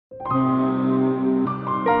Welcome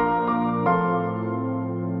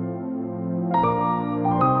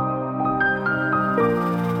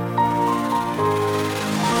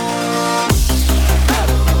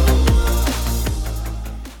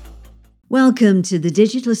to the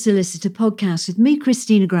Digital Solicitor Podcast with me,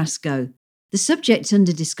 Christina Grasco. The subject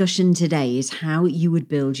under discussion today is how you would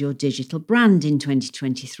build your digital brand in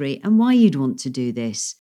 2023 and why you'd want to do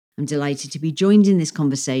this. I'm delighted to be joined in this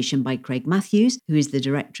conversation by Craig Matthews, who is the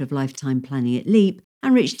Director of Lifetime Planning at Leap,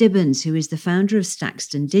 and Rich Dibbins, who is the founder of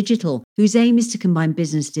Staxton Digital, whose aim is to combine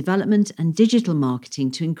business development and digital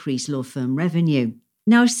marketing to increase law firm revenue.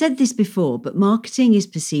 Now, I've said this before, but marketing is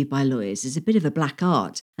perceived by lawyers as a bit of a black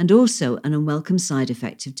art and also an unwelcome side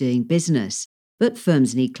effect of doing business. But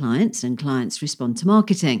firms need clients and clients respond to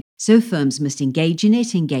marketing. So firms must engage in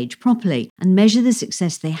it, engage properly, and measure the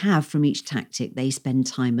success they have from each tactic they spend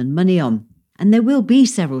time and money on. And there will be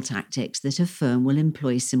several tactics that a firm will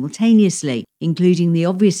employ simultaneously, including the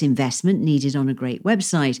obvious investment needed on a great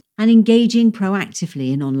website and engaging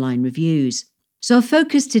proactively in online reviews. So our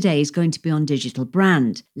focus today is going to be on digital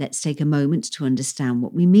brand. Let's take a moment to understand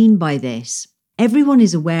what we mean by this. Everyone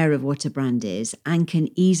is aware of what a brand is and can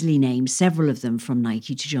easily name several of them from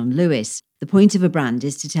Nike to John Lewis. The point of a brand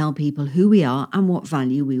is to tell people who we are and what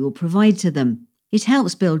value we will provide to them. It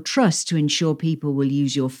helps build trust to ensure people will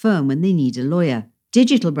use your firm when they need a lawyer.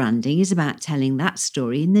 Digital branding is about telling that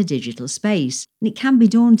story in the digital space, and it can be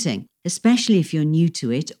daunting, especially if you're new to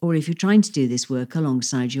it or if you're trying to do this work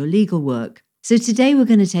alongside your legal work. So today we're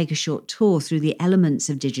going to take a short tour through the elements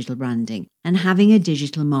of digital branding and having a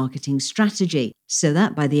digital marketing strategy so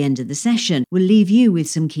that by the end of the session, we'll leave you with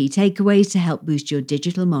some key takeaways to help boost your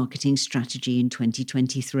digital marketing strategy in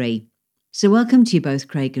 2023. So welcome to you both,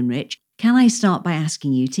 Craig and Rich. Can I start by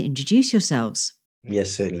asking you to introduce yourselves?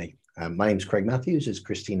 Yes, certainly. My name's Craig Matthews, as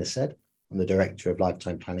Christina said. I'm the Director of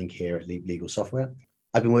Lifetime Planning here at Leap Legal Software.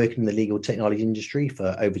 I've been working in the legal technology industry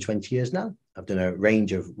for over 20 years now. I've done a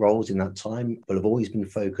range of roles in that time, but I've always been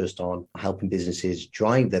focused on helping businesses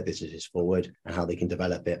drive their businesses forward and how they can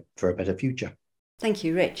develop it for a better future. Thank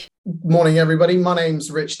you, Rich. Morning, everybody. My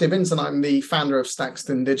name's Rich Dibbins, and I'm the founder of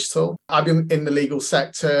Staxton Digital. I've been in the legal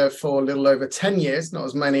sector for a little over 10 years, not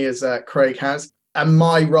as many as Craig has. And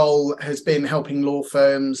my role has been helping law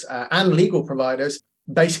firms and legal providers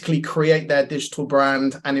basically create their digital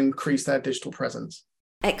brand and increase their digital presence.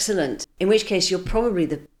 Excellent. In which case, you're probably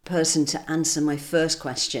the person to answer my first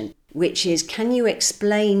question, which is, can you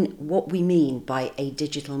explain what we mean by a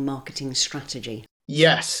digital marketing strategy?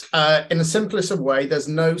 Yes. In the simplest of way, there's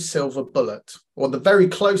no silver bullet, or the very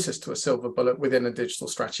closest to a silver bullet within a digital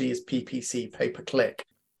strategy is PPC, pay-per-click.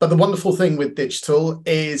 But the wonderful thing with digital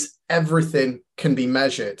is everything can be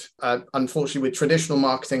measured. Unfortunately, with traditional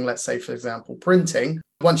marketing, let's say, for example, printing,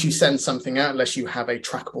 once you send something out, unless you have a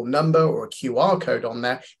trackable number or a QR code on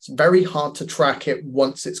there, it's very hard to track it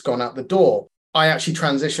once it's gone out the door. I actually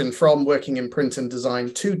transitioned from working in print and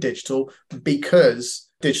design to digital because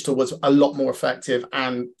digital was a lot more effective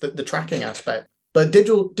and the tracking aspect. But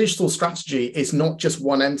digital strategy is not just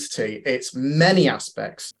one entity, it's many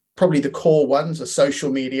aspects. Probably the core ones are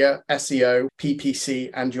social media, SEO,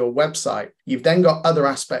 PPC, and your website. You've then got other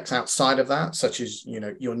aspects outside of that, such as,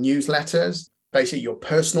 your newsletters, basically your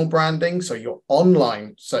personal branding, so your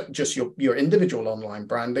online, so just your individual online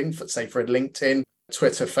branding, for LinkedIn,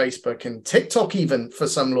 Twitter, Facebook, and TikTok, even for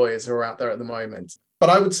some lawyers who are out there at the moment. But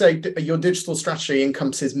I would say your digital strategy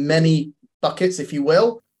encompasses many buckets, if you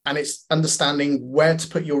will, and it's understanding where to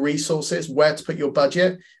put your resources, where to put your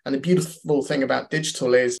budget. And the beautiful thing about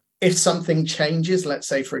digital is if something changes, let's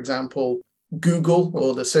say, for example, Google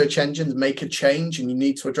or the search engines make a change and you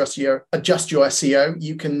need to adjust your SEO,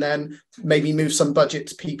 you can then maybe move some budget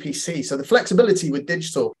to PPC. So the flexibility with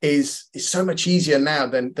digital is so much easier now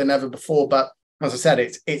than ever before. But as I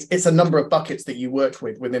said, it's a number of buckets that you work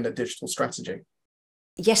with within a digital strategy.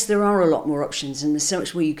 Yes, there are a lot more options and there's so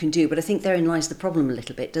much more you can do, but I think therein lies the problem a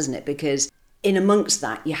little bit, doesn't it? Because in amongst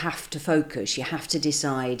that, you have to focus, you have to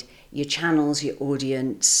decide your channels, your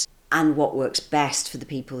audience, and what works best for the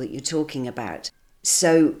people that you're talking about.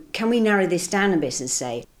 So can we narrow this down a bit and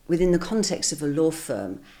say, within the context of a law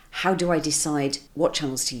firm, how do I decide what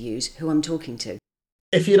channels to use, who I'm talking to?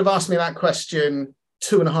 If you'd have asked me that question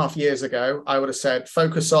 2.5 years ago, I would have said,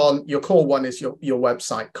 focus on your core one is your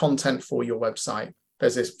website, content for your website.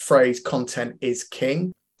 There's this phrase, content is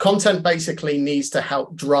king. Content basically needs to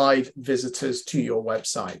help drive visitors to your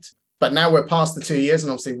website. But now we're past the 2 years,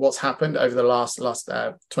 and obviously what's happened over the last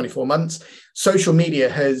 24 months, social media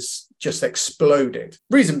has just exploded.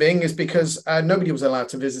 Reason being is because nobody was allowed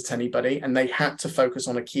to visit anybody and they had to focus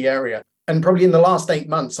on a key area. And probably in the last 8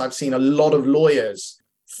 months, I've seen a lot of lawyers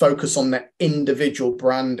focus on their individual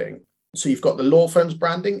branding. So you've got the law firm's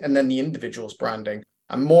branding and then the individual's branding.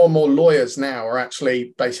 And more lawyers now are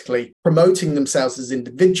actually basically promoting themselves as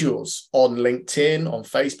individuals on LinkedIn, on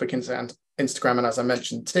Facebook, Instagram, and as I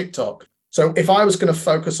mentioned, TikTok. So if I was going to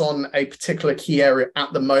focus on a particular key area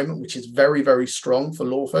at the moment, which is very, very strong for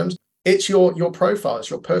law firms, it's your profile. It's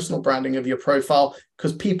your personal branding of your profile,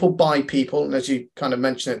 because people buy people. And as you kind of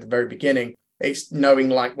mentioned at the very beginning, it's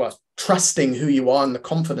knowing trusting who you are and the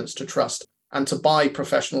confidence to trust and to buy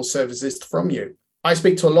professional services from you. I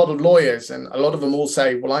speak to a lot of lawyers and a lot of them all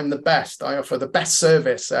say, well, I'm the best. I offer the best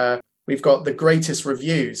service. We've got the greatest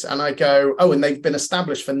reviews. And I go, oh, and they've been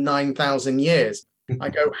established for 9,000 years. I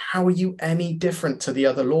go, how are you any different to the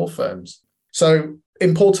other law firms? So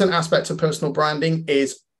important aspect of personal branding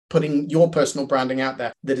is putting your personal branding out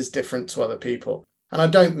there that is different to other people. And I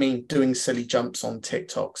don't mean doing silly jumps on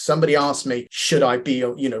TikTok. Somebody asked me, should I be,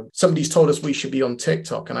 somebody's told us we should be on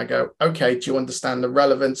TikTok. And I go, okay, do you understand the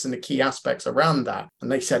relevance and the key aspects around that? And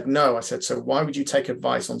they said, no. I said, so why would you take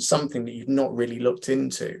advice on something that you've not really looked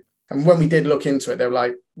into? And when we did look into it, they were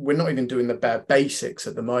like, we're not even doing the bare basics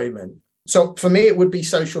at the moment. So for me, it would be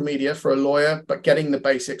social media for a lawyer, but getting the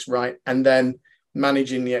basics right and then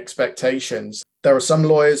managing the expectations. There are some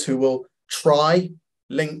lawyers who will try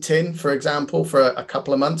LinkedIn, for example, for a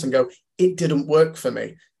couple of months and go, it didn't work for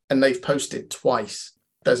me. And they've posted twice.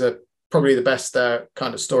 There's probably the best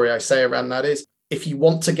kind of story I say around that is, if you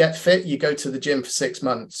want to get fit, you go to the gym for 6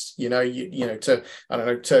 months.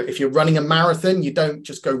 If you're running a marathon, you don't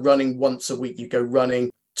just go running once a week. You go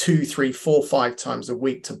running 2, 3, 4, 5 times a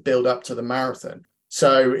week to build up to the marathon.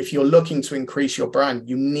 So if you're looking to increase your brand,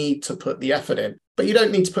 you need to put the effort in. But you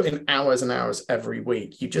don't need to put in hours and hours every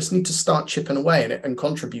week. You just need to start chipping away at it and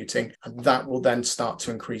contributing, and that will then start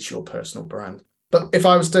to increase your personal brand. But if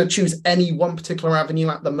I was to choose any one particular avenue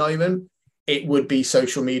at the moment, it would be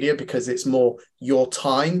social media, because it's more your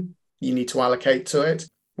time you need to allocate to it.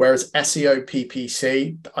 Whereas SEO,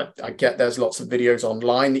 PPC, I get there's lots of videos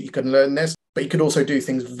online that you can learn this, but you could also do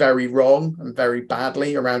things very wrong and very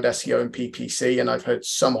badly around SEO and PPC. And I've heard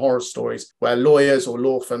some horror stories where lawyers or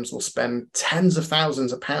law firms will spend tens of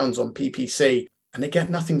thousands of pounds on PPC and they get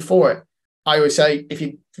nothing for it. I always say, if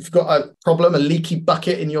you've got a problem, a leaky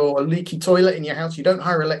bucket in a leaky toilet in your house, you don't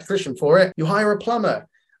hire an electrician for it, you hire a plumber.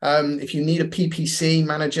 If you need a PPC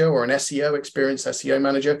manager or an SEO, experienced SEO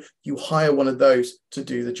manager, you hire one of those to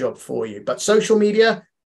do the job for you. But social media,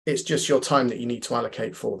 it's just your time that you need to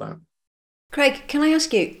allocate for that. Craig, can I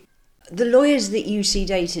ask you, the lawyers that you see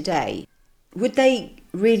day to day, would they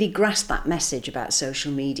really grasp that message about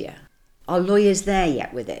social media? Are lawyers there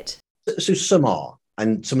yet with it? So some are,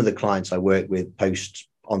 and some of the clients I work with post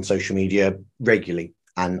on social media regularly,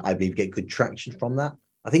 and I believe get good traction from that.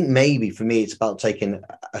 I think maybe for me, it's about taking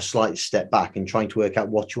a slight step back and trying to work out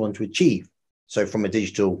what you want to achieve. So from a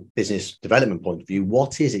digital business development point of view,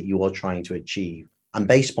 what is it you are trying to achieve? And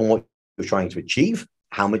based upon what you're trying to achieve,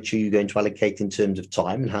 how much are you going to allocate in terms of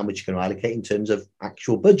time and how much you're going to allocate in terms of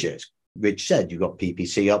actual budget? Rich said, you've got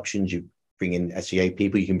PPC options, you bring in SEO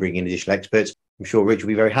people, you can bring in additional experts. I'm sure Rich will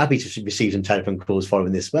be very happy to receive some telephone calls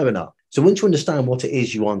following this webinar. So once you understand what it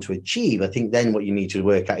is you want to achieve, I think then what you need to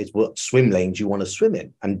work out is what swim lanes you want to swim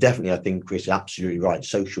in. And definitely, I think Chris is absolutely right.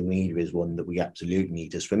 Social media is one that we absolutely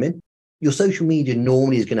need to swim in. Your social media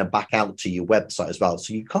normally is going to back out to your website as well.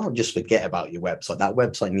 So you can't just forget about your website. That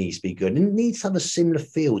website needs to be good and it needs to have a similar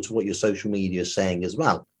feel to what your social media is saying as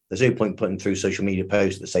well. There's no point putting through social media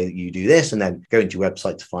posts that say that you do this and then going to your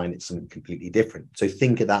website to find it's something completely different. So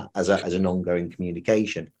think of that as an ongoing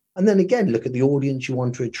communication. And then again, look at the audience you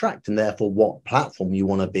want to attract and therefore what platform you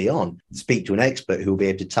want to be on. Speak to an expert who will be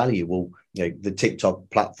able to tell you, well, the TikTok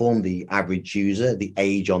platform, the average user, the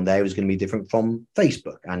age on there is going to be different from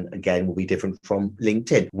Facebook. And again, will be different from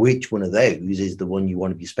LinkedIn. Which one of those is the one you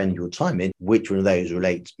want to be spending your time in? Which one of those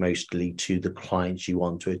relates mostly to the clients you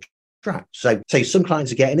want to attract? So some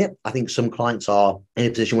clients are getting it. I think some clients are in a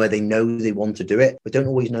position where they know they want to do it, but don't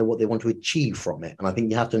always know what they want to achieve from it. And I think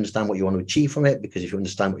you have to understand what you want to achieve from it, because if you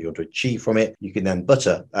understand what you want to achieve from it, you can then put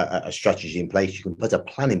a strategy in place, you can put a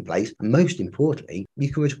plan in place, and most importantly,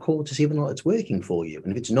 you can record to see whether or not it's working for you.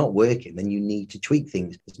 And if it's not working, then you need to tweak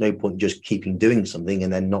things. There's no point just keeping doing something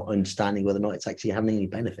and then not understanding whether or not it's actually having any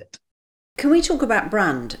benefit. Can we talk about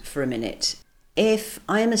brand for a minute? If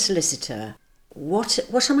I am a solicitor,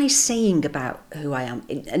 what am I saying about who I am?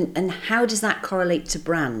 And how does that correlate to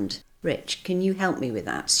brand? Rich, can you help me with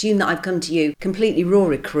that? Assume that I've come to you completely raw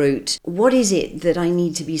recruit. What is it that I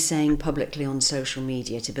need to be saying publicly on social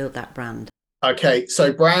media to build that brand? Okay,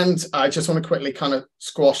 so brand, I just want to quickly kind of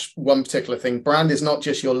squash one particular thing. Brand is not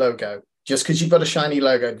just your logo. Just because you've got a shiny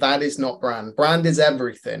logo, that is not brand. Brand is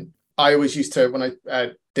everything. I always used to, when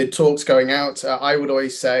I did talks going out, I would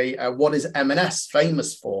always say, what is M&S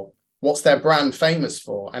famous for? What's their brand famous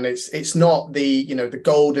for? And it's not the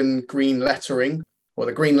gold and green lettering or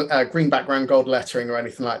the green background gold lettering or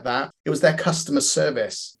anything like that. It was their customer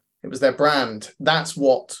service. It was their brand. That's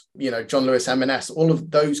what, John Lewis, M&S, all of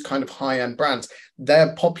those kind of high-end brands,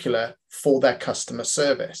 they're popular for their customer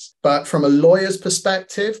service. But from a lawyer's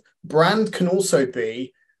perspective, brand can also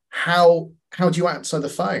be how do you answer the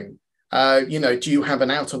phone? Do you have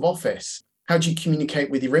an out of office? How do you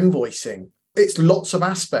communicate with your invoicing? It's lots of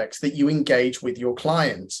aspects that you engage with your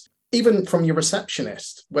clients. Even from your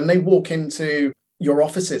receptionist, when they walk into your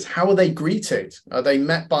offices, how are they greeted? Are they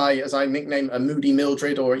met by, as I nickname, a moody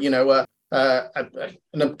Mildred or,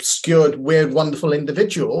 an obscured, weird, wonderful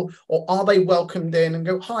individual? Or are they welcomed in and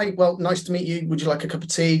go, hi, well, nice to meet you. Would you like a cup of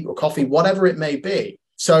tea or coffee? Whatever it may be.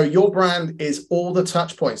 So your brand is all the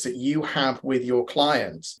touch points that you have with your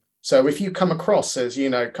clients. So if you come across as,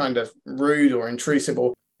 kind of rude or intrusive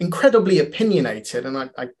or incredibly opinionated, and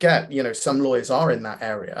I get, some lawyers are in that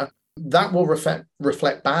area, that will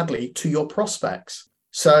reflect badly to your prospects.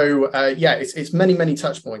 So it's many, many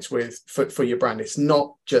touch points for your brand. It's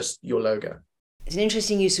not just your logo. It's an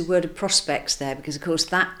interesting use of word of prospects there, because of course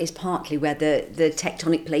that is partly where the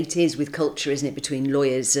tectonic plate is with culture, isn't it, between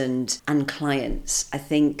lawyers and clients. I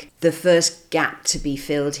think the first gap to be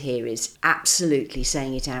filled here is absolutely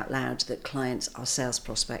saying it out loud that clients are sales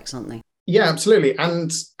prospects, aren't they? Yeah, absolutely.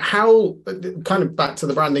 And how, kind of back to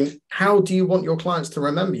the branding, how do you want your clients to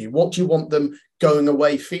remember you? What do you want them going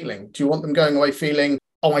away feeling? Do you want them going away feeling,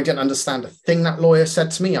 oh, I didn't understand a thing that lawyer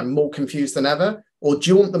said to me, I'm more confused than ever? Or do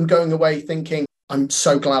you want them going away thinking, I'm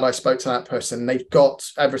so glad I spoke to that person. They've got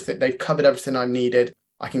everything. They've covered everything I needed.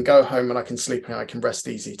 I can go home and I can sleep and I can rest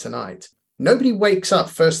easy tonight. Nobody wakes up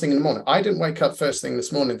first thing in the morning. I didn't wake up first thing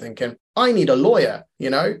this morning thinking, I need a lawyer. We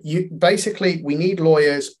need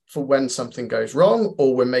lawyers for when something goes wrong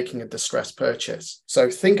or we're making a distressed purchase. So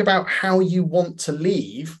think about how you want to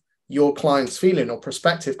leave your clients feeling or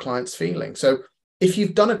prospective clients feeling. So if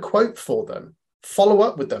you've done a quote for them, follow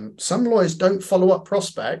up with them. Some lawyers don't follow up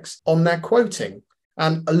prospects on their quoting.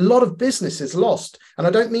 And a lot of business is lost. And I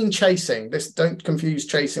don't mean chasing. Don't confuse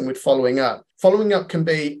chasing with following up. Following up can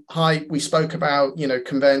be, hi, we spoke about,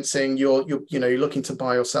 conveyancing. You're looking to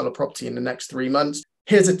buy or sell a property in the next 3 months.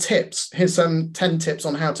 Here's some 10 tips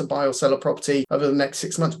on how to buy or sell a property over the next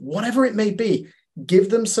 6 months. Whatever it may be, give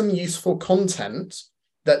them some useful content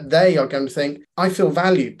that they are going to think, I feel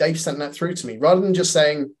valued. They've sent that through to me, rather than just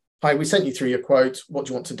saying, hi, we sent you through your quote. What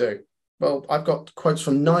do you want to do? Well, I've got quotes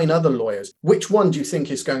from 9 other lawyers. Which one do you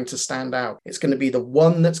think is going to stand out? It's going to be the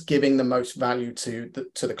one that's giving the most value to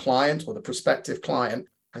the client or the prospective client.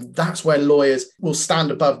 And that's where lawyers will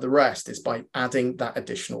stand above the rest, is by adding that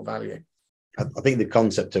additional value. I think the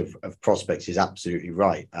concept of prospects is absolutely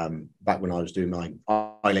right. Back when I was doing my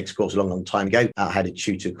IELTS course a long time ago, I had a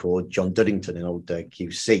tutor called John Duddington, an old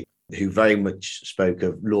QC, who very much spoke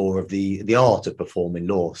of law of the art of performing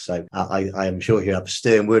law. So I am sure he'll have a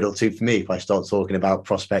stern word or two for me if I start talking about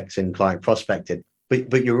prospects and client prospecting.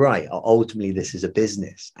 But you're right. Ultimately, this is a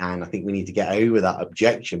business. And I think we need to get over that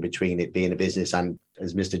objection between it being a business and,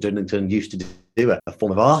 as Mr. Duddington used to do, a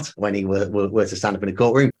form of art when he were to stand up in a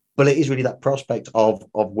courtroom. But it is really that prospect of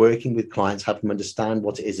working with clients, helping them understand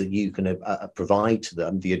what it is that you can provide to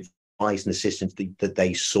them, the advice and assistance that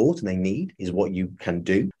they sought and they need is what you can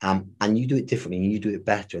do. And you do it differently and you do it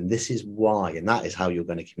better. And this is why, and that is how you're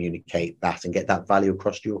going to communicate that and get that value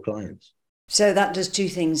across to your clients. So that does 2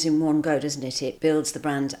 things in one go, doesn't it? It builds the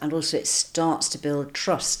brand and also it starts to build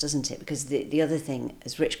trust, doesn't it? Because the other thing,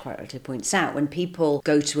 as Rich quite rightly points out, when people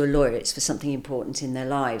go to a lawyer, it's for something important in their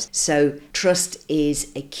lives. So trust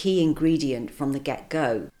is a key ingredient from the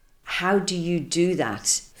get-go. How do you do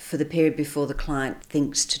that for the period before the client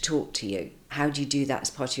thinks to talk to you? How do you do that as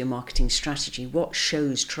part of your marketing strategy? What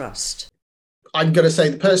shows trust? I'm going to say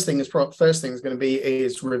the first thing is going to be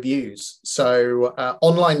reviews. So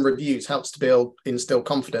online reviews helps to instill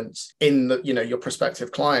confidence in your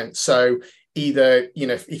prospective client. So either,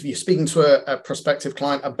 if you're speaking to a prospective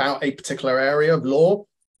client about a particular area of law,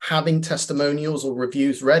 having testimonials or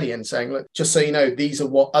reviews ready and saying, look, just so you know, these are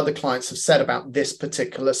what other clients have said about this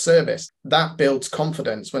particular service. That builds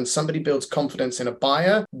confidence. When somebody builds confidence in a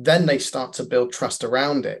buyer, then they start to build trust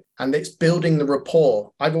around it. And it's building the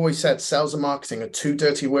rapport. I've always said sales and marketing are two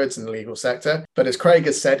dirty words in the legal sector. But as Craig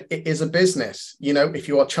has said, it is a business. If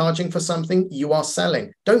you are charging for something, you are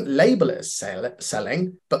selling. Don't label it as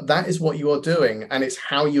selling, but that is what you are doing. And it's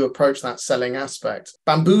how you approach that selling aspect.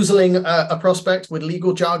 Bamboozling a prospect with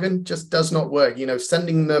legal jargon just does not work.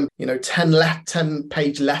 Sending them,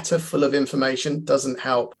 10-page letter full of information doesn't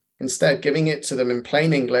help. Instead, giving it to them in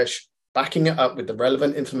plain English, backing it up with the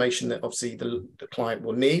relevant information that obviously the client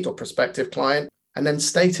will need, or prospective client, and then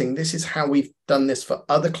stating, this is how we've done this for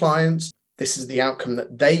other clients. This is the outcome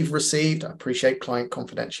that they've received. I appreciate client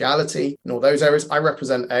confidentiality and all those areas. I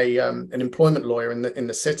represent an employment lawyer in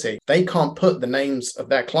the city. They can't put the names of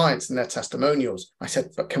their clients in their testimonials. I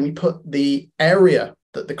said, but can we put the area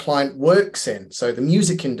that the client works in, so the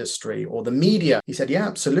music industry or the media? He said, yeah,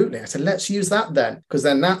 absolutely. I said, let's use that then, because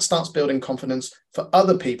then that starts building confidence for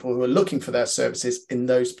other people who are looking for their services in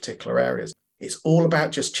those particular areas. It's all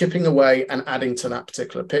about just chipping away and adding to that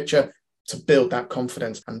particular picture to build that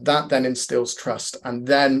confidence. And that then instills trust. And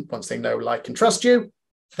then once they know, like, and trust you,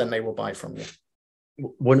 then they will buy from you.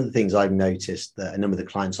 One of the things I've noticed that a number of the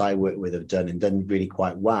clients I work with have done, and done really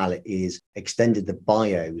quite well, is extended the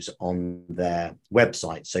bios on their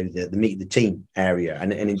website. So the meet the team area.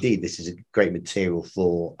 And indeed, this is a great material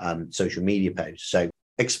for social media posts. So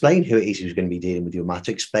explain who it is who's going to be dealing with your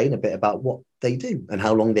matter. Explain a bit about what they do and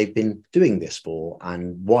how long they've been doing this for,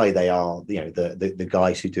 and why they are, the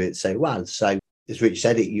guys who do it so well. So as Rich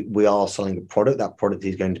said, we are selling a product. That product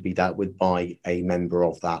is going to be dealt with by a member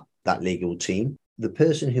of that legal team. The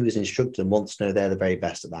person who is instructed them wants to know they're the very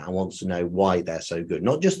best at that, and wants to know why they're so good.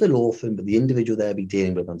 Not just the law firm, but the individual they'll be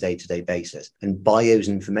dealing with on a day-to-day basis. And bios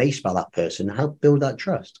and information about that person help build that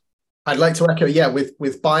trust. I'd like to echo,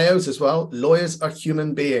 with bios as well. Lawyers are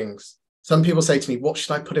human beings. Some people say to me, what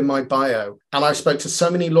should I put in my bio? And I've spoken to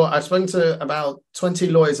so many lawyers. I've spoken to about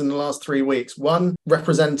 20 lawyers in the last 3 weeks. One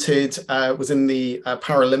represented, was in the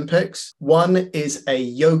Paralympics. One is a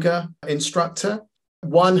yoga instructor.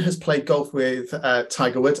 One has played golf with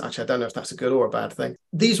Tiger Woods. Actually, I don't know if that's a good or a bad thing.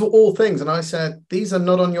 These were all things. And I said, these are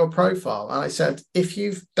not on your profile. And I said, if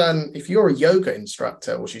you're a yoga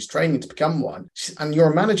instructor, or she's training to become one, and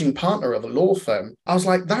you're a managing partner of a law firm, I was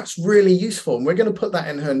like, that's really useful. And we're going to put that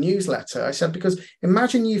in her newsletter. I said, because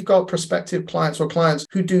imagine you've got prospective clients or clients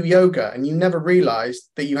who do yoga, and you never realized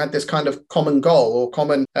that you had this kind of common goal or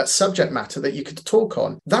common subject matter that you could talk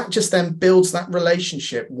on. That just then builds that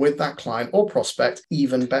relationship with that client or prospect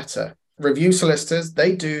even better. Review solicitors,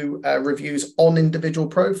 they do reviews on individual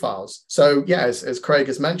profiles. So as Craig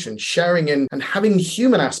has mentioned, sharing in and having the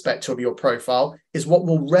human aspect of your profile is what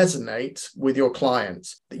will resonate with your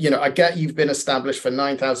clients. I get you've been established for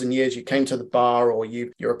 9,000 years, you came to the bar, or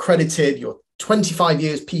you're accredited, you're 25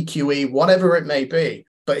 years PQE, whatever it may be.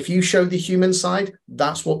 But if you show the human side,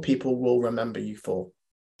 that's what people will remember you for.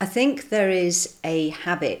 I think there is a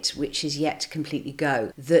habit which is yet to completely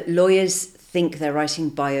go, that lawyers think they're writing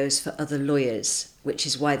bios for other lawyers, which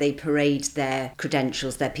is why they parade their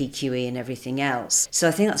credentials, their PQE and everything else. So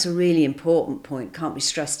I think that's a really important point. Can't be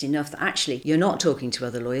stressed enough that actually you're not talking to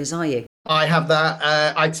other lawyers, are you? I have that.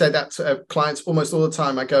 I'd say that to clients almost all the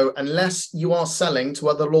time. I go, unless you are selling to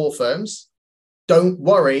other law firms, don't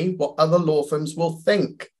worry what other law firms will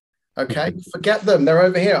think. Okay, forget them. They're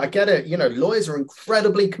over here. I get it. Lawyers are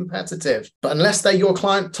incredibly competitive, but unless they're your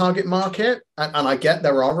client target market, and I get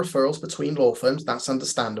there are referrals between law firms, that's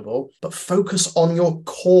understandable, but focus on your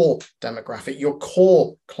core demographic, your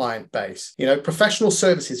core client base. Professional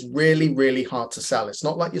service is really, really hard to sell. It's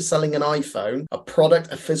not like you're selling an iPhone,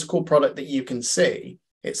 a physical product that you can see.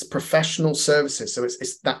 It's professional services. So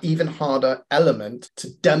it's that even harder element to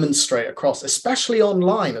demonstrate across, especially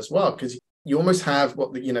online as well, because you almost have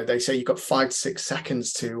they say you've got 5 to 6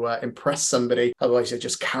 seconds to impress somebody. Otherwise, you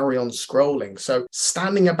just carry on scrolling. So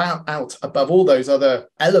standing out above all those other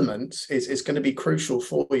elements is going to be crucial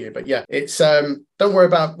for you. But it's don't worry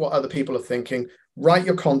about what other people are thinking. Write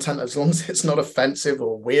your content as long as it's not offensive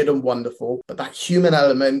or weird and wonderful, but that human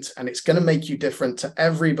element, and it's going to make you different to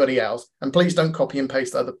everybody else. And please don't copy and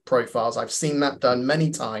paste other profiles. I've seen that done many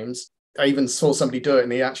times. I even saw somebody do it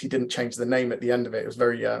and he actually didn't change the name at the end of it. It was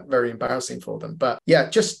very, very embarrassing for them. But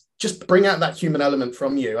just bring out that human element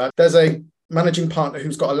from you. There's a managing partner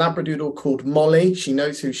who's got a Labradoodle called Molly. She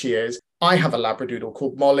knows who she is. I have a Labradoodle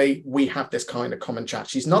called Molly. We have this kind of common chat.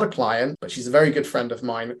 She's not a client, but she's a very good friend of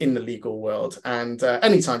mine in the legal world. And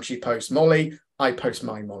anytime she posts Molly, I post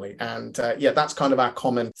my Molly. And that's kind of our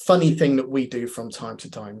common funny thing that we do from time to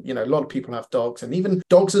time. A lot of people have dogs, and even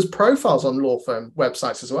dogs as profiles on law firm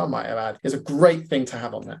websites as well, might I add, is a great thing to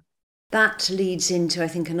have on there. That leads into, I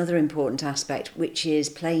think, another important aspect, which is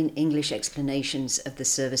plain English explanations of the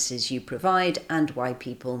services you provide and why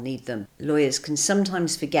people need them. Lawyers can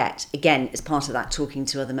sometimes forget, again, as part of that talking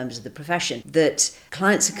to other members of the profession, that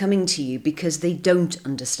clients are coming to you because they don't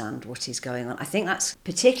understand what is going on. I think that's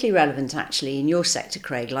particularly relevant, actually, in your sector,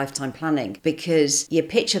 Craig, lifetime planning, because you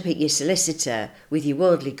pitch up at your solicitor with your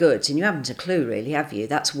worldly goods and you haven't a clue, really, have you?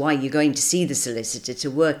 That's why you're going to see the solicitor,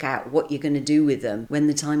 to work out what you're going to do with them when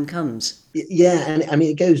the time comes. Yeah, and I mean,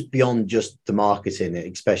 it goes beyond just the marketing,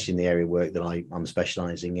 especially in the area of work that I'm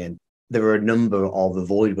specialising in. There are a number of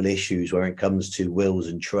avoidable issues when it comes to wills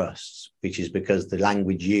and trusts, which is because the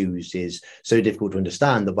language used is so difficult to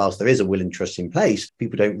understand that whilst there is a will and trust in place,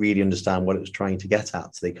 people don't really understand what it was trying to get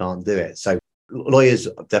at, so they can't do it. So lawyers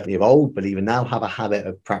definitely of old, but even now have a habit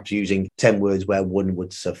of perhaps using 10 words where one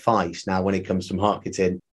would suffice. Now, when it comes to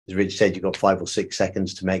marketing, as Rich said, you've got 5 or 6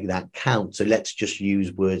 seconds to make that count. So let's just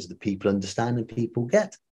use words that people understand and people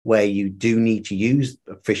get. Where you do need to use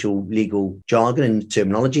official legal jargon and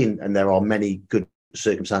terminology, and there are many good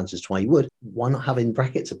circumstances to why you would, why not have in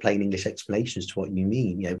brackets a plain English explanation as to what you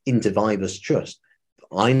mean? Inter vivus trust.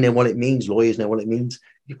 I know what it means. Lawyers know what it means.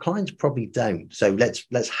 Your clients probably don't. So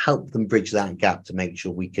let's help them bridge that gap to make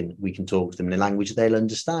sure we can talk to them in a language they'll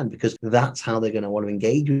understand, because that's how they're going to want to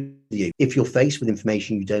engage with you. If you're faced with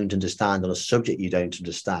information you don't understand on a subject you don't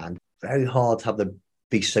understand, very hard to have them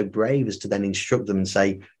be so brave as to then instruct them and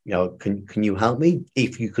say, can you help me?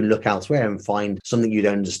 If you can look elsewhere and find something you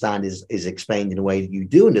don't understand is explained in a way that you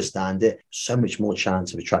do understand it, so much more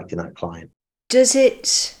chance of attracting that client. Does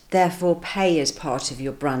it therefore pay as part of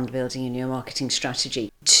your brand building and your marketing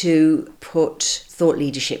strategy to put thought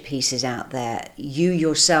leadership pieces out there, you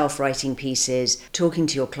yourself writing pieces, talking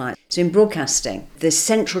to your clients? So in broadcasting, the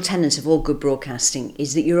central tenet of all good broadcasting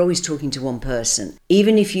is that you're always talking to one person.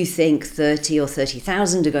 Even if you think 30 or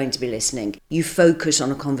 30,000 are going to be listening, you focus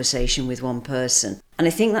on a conversation with one person. And I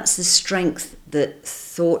think that's the strength that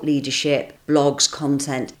thought leadership, blogs,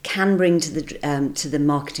 content can bring to the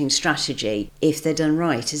marketing strategy if they're done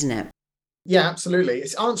right, isn't it? Yeah, absolutely.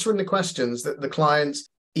 It's answering the questions that the clients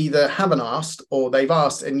either haven't asked or they've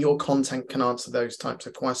asked, and your content can answer those types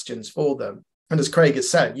of questions for them. And as Craig has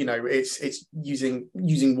said, it's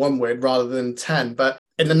using one word rather than 10, but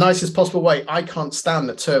in the nicest possible way. I can't stand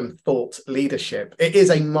the term thought leadership. It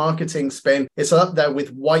is a marketing spin. It's up there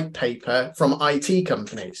with white paper from IT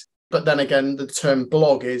companies. But then again, the term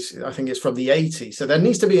blog I think it's from the 80s. So there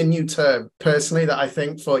needs to be a new term, personally, that I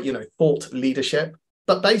think for, thought leadership.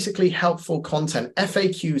 But basically helpful content.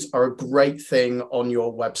 FAQs are a great thing on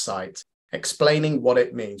your website, explaining what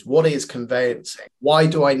it means. What is conveyancing? Why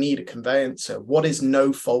do I need a conveyancer? What is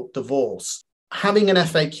no-fault divorce? Having an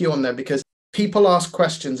FAQ on there, because people ask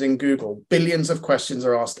questions in Google. Billions of questions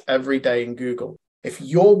are asked every day in Google. If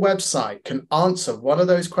your website can answer one of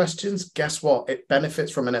those questions, guess what? It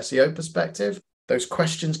benefits from an SEO perspective. Those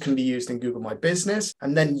questions can be used in Google My Business,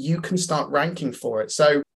 and then you can start ranking for it.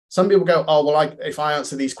 So some people go, oh, well, if I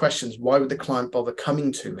answer these questions, why would the client bother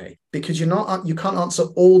coming to me? Because you can't answer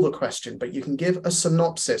all the question, but you can give a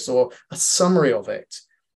synopsis or a summary of it.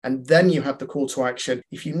 And then you have the call to action.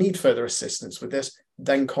 If you need further assistance with this,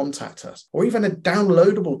 then contact us. Or even a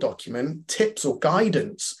downloadable document, tips or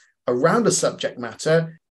guidance around a subject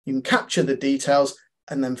matter. You can capture the details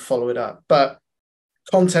and then follow it up. But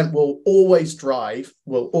content will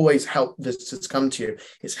always help visitors come to you.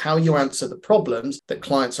 It's how you answer the problems that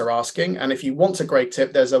clients are asking. And if you want a great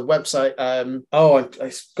tip, there's a website.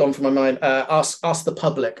 It's gone from my mind. Ask the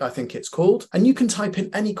Public, I think it's called. And you can type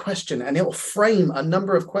in any question and it'll frame a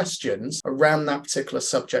number of questions around that particular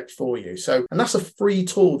subject for you. And that's a free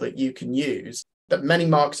tool that you can use, that many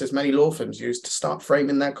marketers, many law firms use to start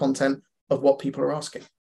framing their content of what people are asking.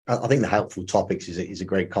 I think the helpful topics is a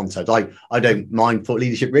great concept. I don't mind thought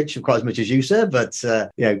leadership, Rich, quite as much as you, sir, but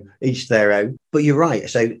each their own. But you're right.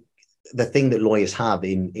 So the thing that lawyers have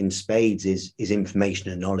in spades is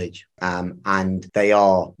information and knowledge, and they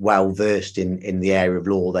are well versed in the area of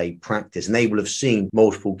law they practice, and they will have seen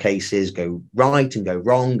multiple cases go right and go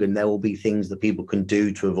wrong, and there will be things that people can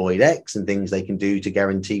do to avoid X and things they can do to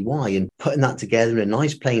guarantee Y, and putting that together in a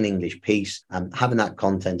nice plain English piece, and having that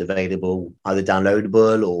content available either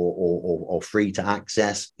downloadable or free to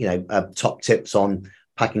access, top tips on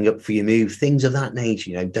packing up for your move, things of that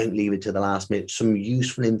nature. Don't leave it to the last minute. Some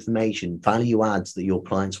useful information, value adds that your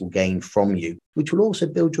clients will gain from you, which will also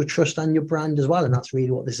build your trust and your brand as well. And that's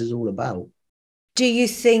really what this is all about. Do you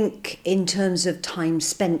think, in terms of time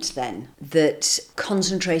spent then, that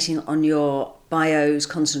concentrating on your bios,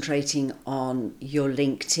 concentrating on your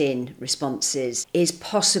LinkedIn responses is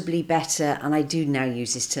possibly better, and I do now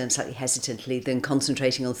use this term slightly hesitantly, than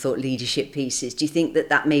concentrating on thought leadership pieces? Do you think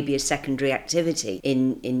that may be a secondary activity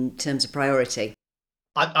in terms of priority?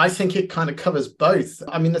 I think it kind of covers both.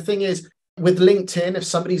 I mean, the thing is, with LinkedIn, if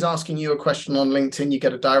somebody's asking you a question on LinkedIn, you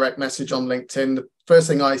get a direct message on LinkedIn. The first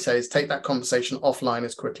thing I say is take that conversation offline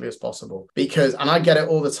as quickly as possible. And I get it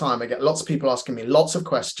all the time. I get lots of people asking me lots of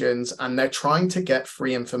questions, and they're trying to get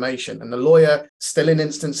free information. And the lawyer, still in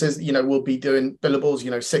instances, will be doing billables,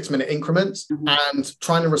 6-minute increments, and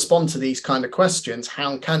trying to respond to these kind of questions.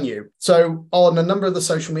 How can you? So on a number of the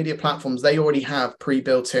social media platforms, they already have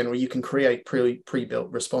pre-built in, or you can create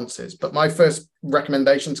pre-built responses. But my first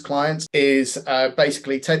recommendation to clients is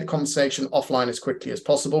basically take the conversation offline as quickly as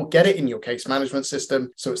possible, get it in your case management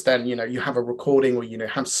system, so it's then you have a recording, or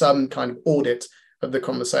have some kind of audit of the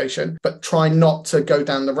conversation, but try not to go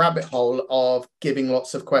down the rabbit hole of giving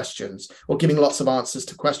lots of questions or giving lots of answers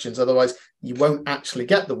to questions. Otherwise you won't actually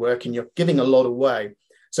get the work and you're giving a lot away.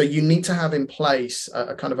 So you need to have in place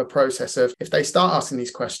a kind of a process of, if they start asking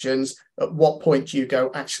these questions, at what point do you go,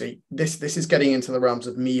 actually, this is getting into the realms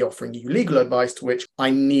of me offering you legal advice, to which I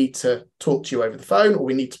need to talk to you over the phone, or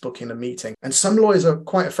we need to book in a meeting. And some lawyers are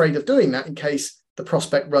quite afraid of doing that in case the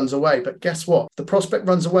prospect runs away. But guess what? If the prospect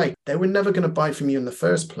runs away, they were never going to buy from you in the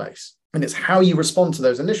first place. And it's how you respond to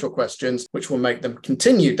those initial questions which will make them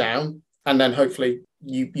continue down, and then hopefully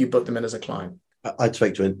you book them in as a client. I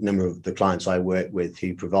spoke to a number of the clients I work with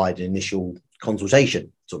who provide an initial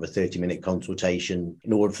consultation, sort of a 30-minute consultation,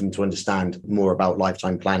 in order for them to understand more about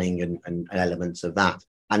lifetime planning and elements of that.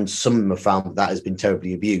 And some of them have found that has been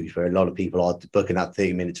terribly abused, where a lot of people are booking that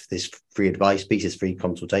 30 minutes for this free advice piece, this free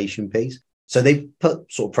consultation piece. So they've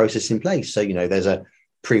put sort of process in place. So, there's a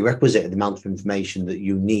prerequisite of the amount of information that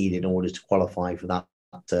you need in order to qualify for that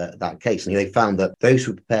case. And they found that those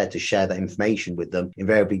who are prepared to share that information with them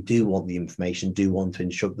invariably do want the information, do want to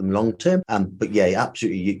instruct them long term. But yeah,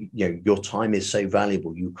 absolutely, your time is so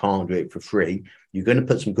valuable, you can't do it for free. You're going to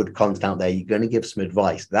put some good content out there, you're going to give some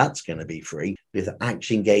advice, that's going to be free. But if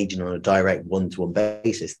actually engaging on a direct one-to-one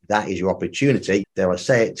basis, that is your opportunity, dare I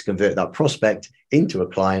say it, to convert that prospect into a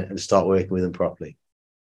client and start working with them properly.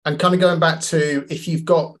 And kind of going back to, if you've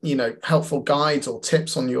got, helpful guides or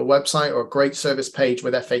tips on your website, or a great service page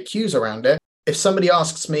with FAQs around it, if somebody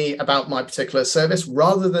asks me about my particular service,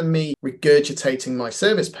 rather than me regurgitating my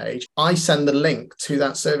service page, I send the link to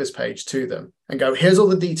that service page to them and go, here's all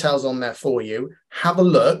the details on there for you. Have a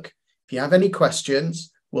look. If you have any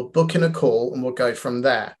questions, we'll book in a call and we'll go from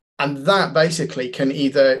there. And that basically can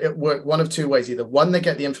it work one of two ways. Either one, they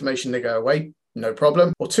get the information, they go away, no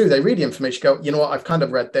problem. Or two, they read the information, go, you know what, I've kind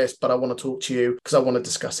of read this, but I want to talk to you because I want to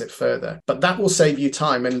discuss it further. But that will save you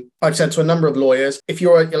time. And I've said to a number of lawyers, if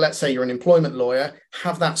let's say you're an employment lawyer,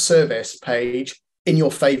 have that service page in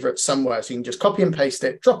your favorite somewhere. So you can just copy and paste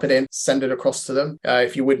it, drop it in, send it across to them.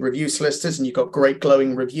 If you're with review solicitors and you've got great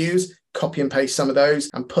glowing reviews, copy and paste some of those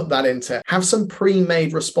and put that into, have some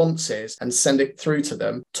pre-made responses and send it through to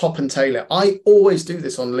them, top and tailor. I always do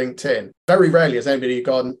this on LinkedIn. Very rarely has anybody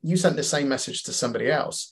gone, you sent the same message to somebody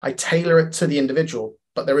else. I tailor it to the individual,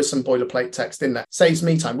 but there is some boilerplate text in there. Saves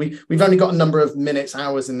me time. We've only got a number of minutes,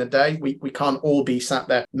 hours in the day. We can't all be sat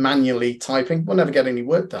there manually typing. We'll never get any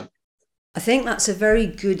work done. I think that's a very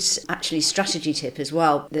good, actually, strategy tip as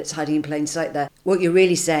well that's hiding in plain sight there. What you're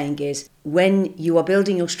really saying is, when you are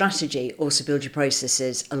building your strategy, also build your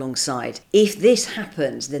processes alongside. If this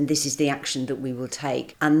happens, then this is the action that we will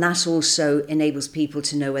take. And that also enables people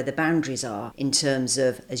to know where the boundaries are in terms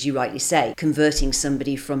of, as you rightly say, converting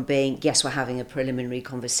somebody from being, yes, we're having a preliminary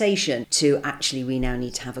conversation, to actually we now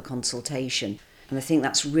need to have a consultation. And I think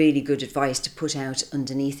that's really good advice to put out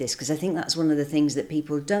underneath this, because I think that's one of the things that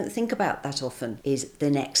people don't think about that often, is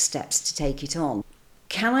the next steps to take it on.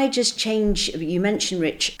 Can I just change, you mentioned,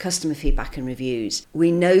 Rich, customer feedback and reviews.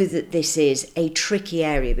 We know that this is a tricky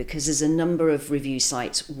area because there's a number of review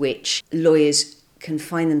sites which lawyers can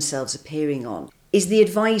find themselves appearing on. Is the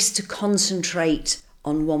advice to concentrate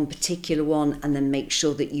on one particular one and then make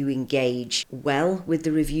sure that you engage well with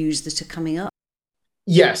the reviews that are coming up?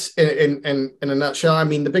 Yes, in a nutshell. I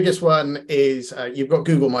mean, the biggest one is you've got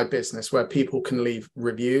Google My Business, where people can leave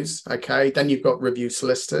reviews. Okay, then you've got review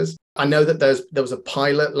solicitors. I know that there was a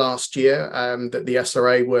pilot last year that the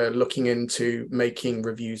SRA were looking into making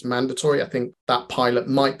reviews mandatory. I think that pilot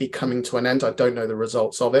might be coming to an end. I don't know the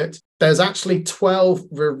results of it. There's actually 12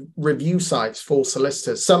 review sites for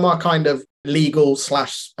solicitors. Some are kind of legal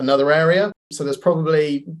 / another area. So there's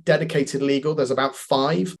probably dedicated legal. There's about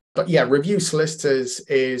 5. But yeah, review solicitors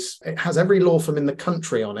it has every law firm in the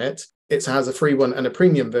country on it. It has a free one and a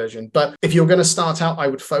premium version. But if you're going to start out, I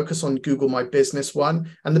would focus on Google My Business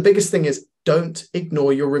one. And the biggest thing is don't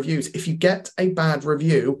ignore your reviews. If you get a bad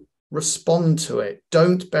review, respond to it.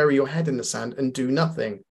 Don't bury your head in the sand and do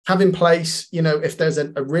nothing. Have in place, if there's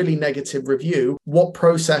a really negative review, what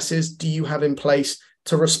processes do you have in place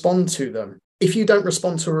to respond to them? If you don't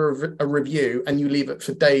respond to a review and you leave it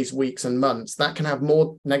for days, weeks, and months, that can have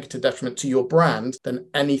more negative detriment to your brand than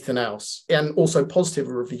anything else. And also positive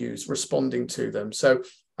reviews, responding to them. So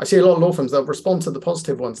I see a lot of law firms, they'll respond to the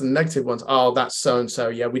positive ones and the negative ones. Oh, that's so-and-so.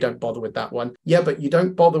 Yeah, we don't bother with that one. Yeah, but you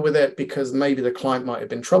don't bother with it because maybe the client might have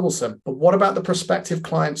been troublesome. But what about the prospective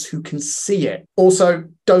clients who can see it? Also,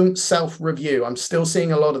 don't self-review. I'm still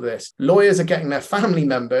seeing a lot of this. Lawyers are getting their family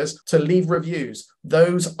members to leave reviews.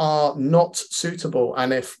 Those are not suitable.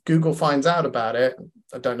 And if Google finds out about it,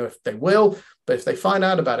 I don't know if they will, but if they find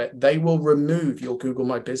out about it, they will remove your Google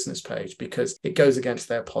My Business page because it goes against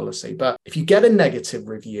their policy. But if you get a negative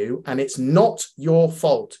review and it's not your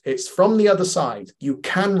fault, it's from the other side, you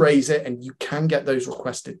can raise it and you can get those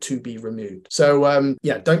requested to be removed. So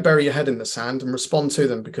don't bury your head in the sand and respond to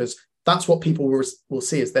them, because that's what people will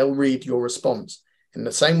see, is they'll read your response. In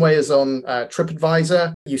the same way as on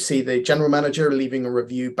TripAdvisor, you see the general manager leaving a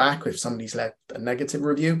review back if somebody's left a negative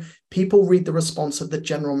review. People read the response of the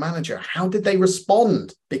general manager. How did they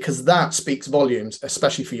respond? Because that speaks volumes,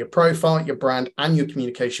 especially for your profile, your brand, and your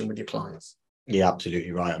communication with your clients. Yeah,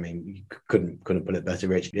 absolutely right. I mean, you couldn't put it better,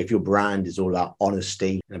 Rich. If your brand is all about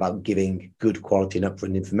honesty and about giving good quality and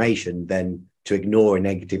upfront information, then to ignore a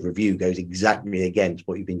negative review goes exactly against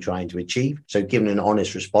what you've been trying to achieve. So giving an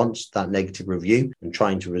honest response to that negative review and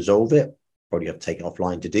trying to resolve it, probably have to take it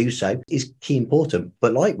offline to do so, is key important.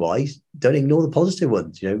 But likewise, don't ignore the positive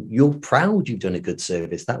ones. You're proud you've done a good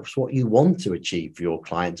service. That's what you want to achieve for your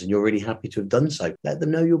clients, and you're really happy to have done so. Let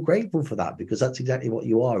them know you're grateful for that, because that's exactly what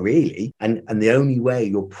you are, really. And the only way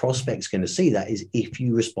your prospect's going to see that is if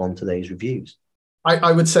you respond to those reviews.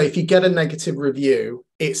 I would say if you get a negative review,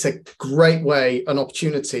 it's a great way, an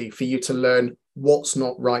opportunity for you to learn what's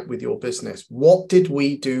not right with your business. What did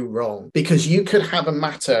we do wrong? Because you could have a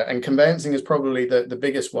matter, and conveyancing is probably the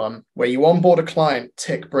biggest one, where you onboard a client,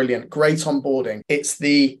 tick, brilliant, great onboarding. It's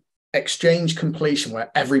the exchange completion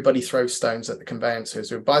where everybody throws stones at the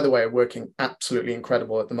conveyancers, who, by the way, are working absolutely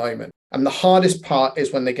incredible at the moment. And the hardest part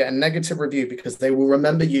is when they get a negative review, because they will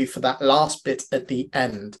remember you for that last bit at the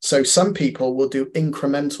end. So some people will do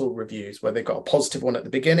incremental reviews where they've got a positive one at the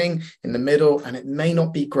beginning, in the middle, and it may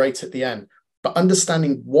not be great at the end. But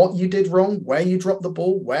understanding what you did wrong, where you dropped the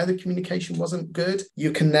ball, where the communication wasn't good,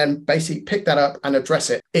 you can then basically pick that up and address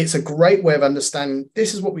it. It's a great way of understanding,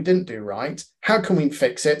 this is what we didn't do right. How can we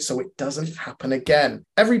fix it so it doesn't happen again?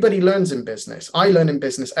 Everybody learns in business. I learn in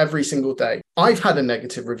business every single day. I've had a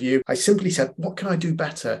negative review. I simply said, what can I do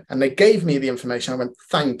better? And they gave me the information. I went,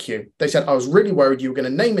 thank you. They said, I was really worried you were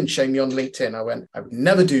going to name and shame me on LinkedIn. I went, I would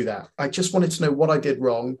never do that. I just wanted to know what I did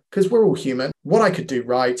wrong, because we're all human, what I could do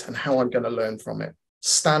right, and how I'm going to learn from it.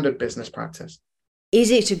 Standard business practice.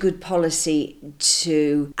 Is it a good policy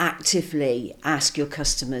to actively ask your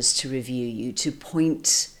customers to review you, to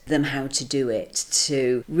point them how to do it,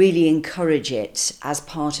 to really encourage it as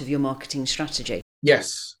part of your marketing strategy?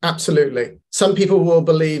 Yes, absolutely. Some people will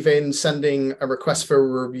believe in sending a request for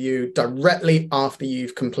a review directly after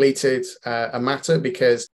you've completed a matter,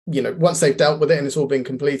 because, once they've dealt with it and it's all been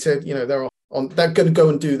completed, they're going to go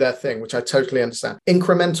and do their thing, which I totally understand.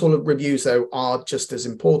 Incremental reviews, though, are just as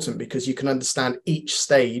important, because you can understand each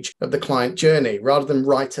stage of the client journey rather than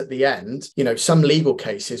right at the end. Some legal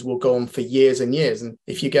cases will go on for years and years. And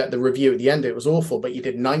if you get the review at the end, it was awful, but you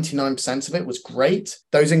did 99% of it was great.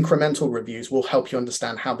 Those incremental reviews will help you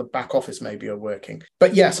understand how the back office maybe are working.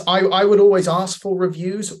 But yes, I would always ask for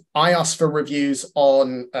reviews. I ask for reviews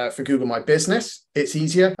for Google My Business. It's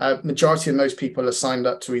easier. Majority of most people are signed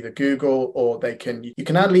up to either Google, or you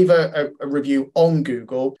can now leave a review on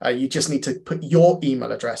Google. You just need to put your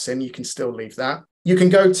email address in. You can still leave that. You can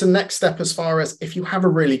go to the next step, as far as if you have a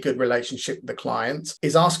really good relationship with the client,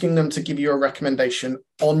 is asking them to give you a recommendation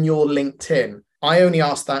on your LinkedIn. I only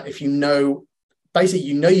ask that if you've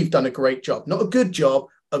done a great job, not a good job,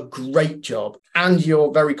 a great job, and you're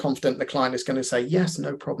very confident the client is going to say, yes,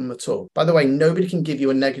 no problem at all. By the way, nobody can give you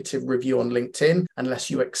a negative review on LinkedIn unless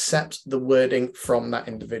you accept the wording from that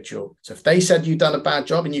individual. So if they said you've done a bad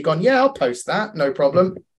job and you've gone, yeah, I'll post that, no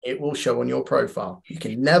problem, it will show on your profile. You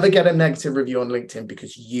can never get a negative review on LinkedIn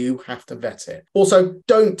because you have to vet it. Also,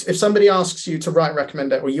 if somebody asks you to write a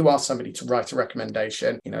recommendation, or you ask somebody to write a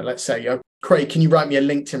recommendation, let's say, Craig, can you write me a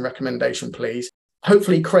LinkedIn recommendation, please?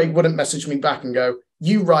 Hopefully, Craig wouldn't message me back and go,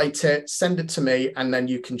 You write it, send it to me, and then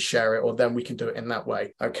you can share it, or then we can do it in that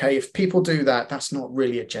way. Okay. If people do that, that's not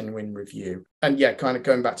really a genuine review. And yeah, kind of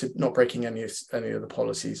going back to not breaking any of the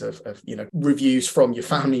policies of reviews from your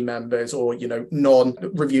family members, or,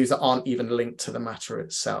 non-reviews that aren't even linked to the matter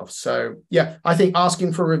itself. So yeah, I think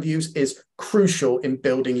asking for reviews is crucial in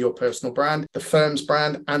building your personal brand, the firm's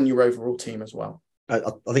brand, and your overall team as well. I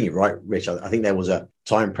think you're right, Rich. I think there was a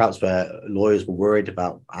time perhaps where lawyers were worried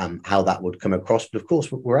about how that would come across. But of course,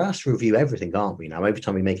 we're asked to review everything, aren't we? Now, every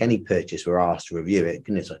time we make any purchase, we're asked to review it.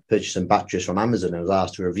 Goodness, I purchased some batteries from Amazon and I was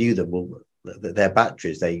asked to review them. Well, their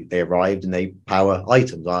batteries, they arrived and they power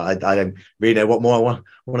items. I don't really know what more I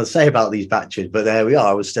want to say about these batteries, but there we are.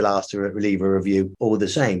 I was still asked to leave a review all the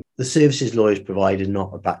same. The services lawyers provide is not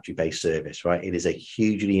a battery-based service, right? It is a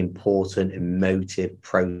hugely important, emotive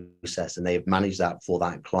process, and they have managed that for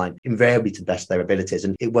that client invariably to the best of their abilities.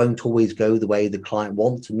 And it won't always go the way the client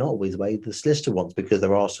wants and not always the way the solicitor wants, because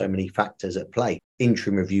there are so many factors at play.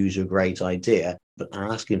 Interim reviews are a great idea, but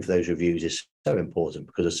asking for those reviews is so important,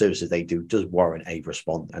 because the services they do does warrant a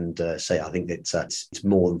response. And I think it's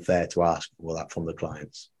more than fair to ask for that from the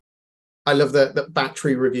clients. I love the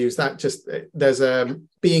battery reviews. There's a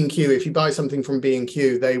B&Q. If you buy something from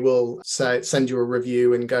B&Q, they will send you a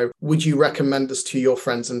review and go, would you recommend us to your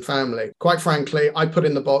friends and family? Quite frankly, I put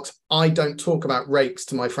in the box, I don't talk about rakes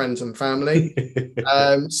to my friends and family.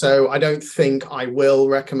 So I don't think I will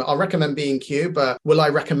recommend. I'll recommend B&Q, but will I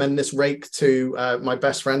recommend this rake to my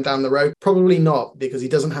best friend down the road? Probably not, because he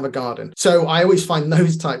doesn't have a garden. So I always find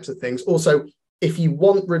those types of things. Also, if you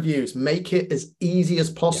want reviews, make it as easy as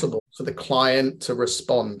possible for the client to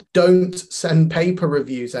respond. Don't send paper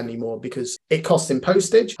reviews anymore, because it costs in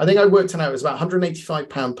postage. I think I worked it out, it was about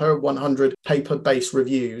 £185 per 100 paper-based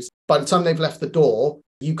reviews. By the time they've left the door,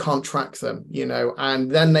 you can't track them,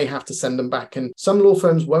 and then they have to send them back. And some law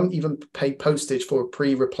firms won't even pay postage for a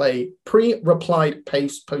pre-replied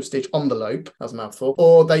postage envelope, that's a mouthful,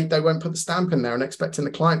 or they won't put the stamp in there and expecting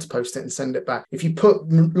the client to post it and send it back. If you put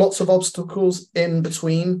lots of obstacles in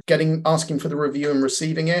between asking for the review and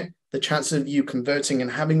receiving it, the chances of you converting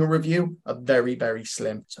and having a review are very, very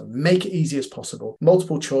slim. So make it easy as possible.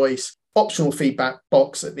 Multiple choice, optional feedback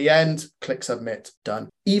box at the end, click submit, done.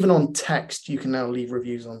 Even on text, you can now leave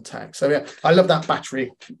reviews on text. So yeah, I love that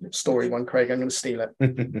battery story one, Craig. I'm going to steal it.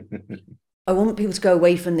 I want people to go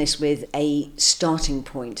away from this with a starting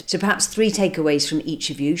point. So perhaps 3 takeaways from each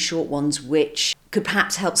of you, short ones, which could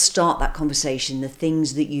perhaps help start that conversation, the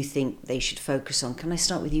things that you think they should focus on. Can I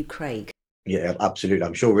start with you, Craig? Yeah, absolutely.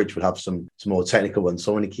 I'm sure Rich will have some more technical ones.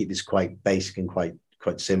 So I want to keep this quite basic and quite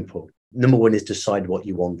simple. Number 1 is decide what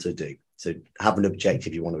you want to do. So have an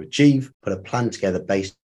objective you want to achieve, put a plan together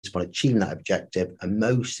based on achieving that objective, and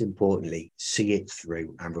most importantly, see it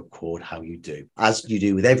through and record how you do. As you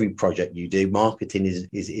do with every project you do, marketing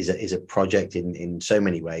is a project in so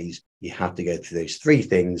many ways. You have to go through those 3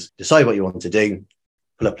 things, decide what you want to do,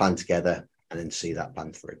 put a plan together, and then see that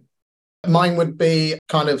plan through. Mine would be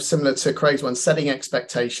kind of similar to Craig's one, setting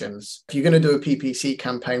expectations. If you're going to do a PPC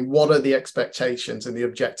campaign, what are the expectations and the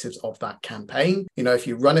objectives of that campaign? If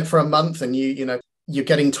you run it for a month and you're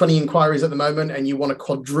getting 20 inquiries at the moment and you want to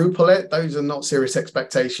quadruple it, those are not serious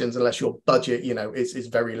expectations unless your budget, is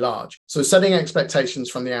very large. So setting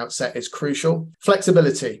expectations from the outset is crucial.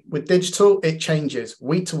 Flexibility. With digital, it changes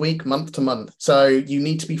week to week, month to month. So you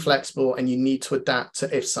need to be flexible and you need to adapt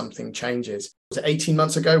to if something changes. 18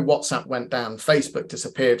 months ago, WhatsApp went down. Facebook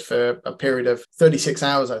disappeared for a period of 36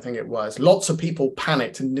 hours, I think it was. Lots of people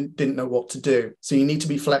panicked and didn't know what to do. So you need to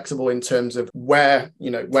be flexible in terms of where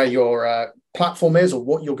your platform is or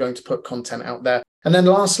what you're going to put content out there. And then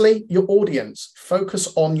lastly, your audience. Focus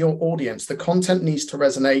on your audience. The content needs to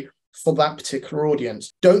resonate for that particular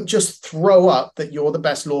audience. Don't just throw up that you're the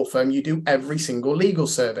best law firm. You do every single legal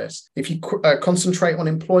service. If you concentrate on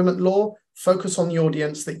employment law, focus on the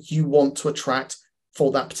audience that you want to attract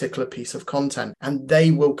for that particular piece of content, and they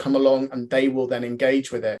will come along and they will then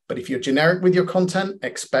engage with it. But if you're generic with your content,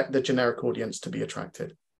 expect the generic audience to be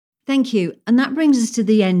attracted. Thank you. And that brings us to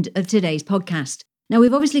the end of today's podcast. Now,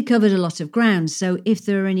 we've obviously covered a lot of ground, so if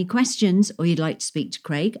there are any questions or you'd like to speak to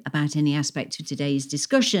Craig about any aspect of today's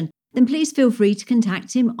discussion, then please feel free to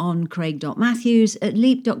contact him on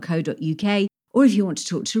craig.matthews@leap.co.uk, or if you want to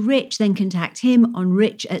talk to Rich, then contact him on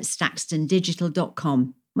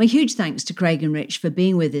rich@staxtondigital.com. My huge thanks to Craig and Rich for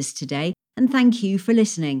being with us today, and thank you for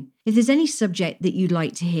listening. If there's any subject that you'd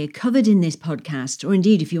like to hear covered in this podcast, or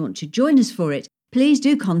indeed if you want to join us for it, please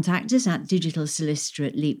do contact us at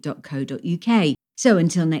digitalsolicitor@leap.co.uk. So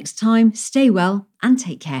until next time, stay well and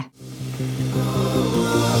take care.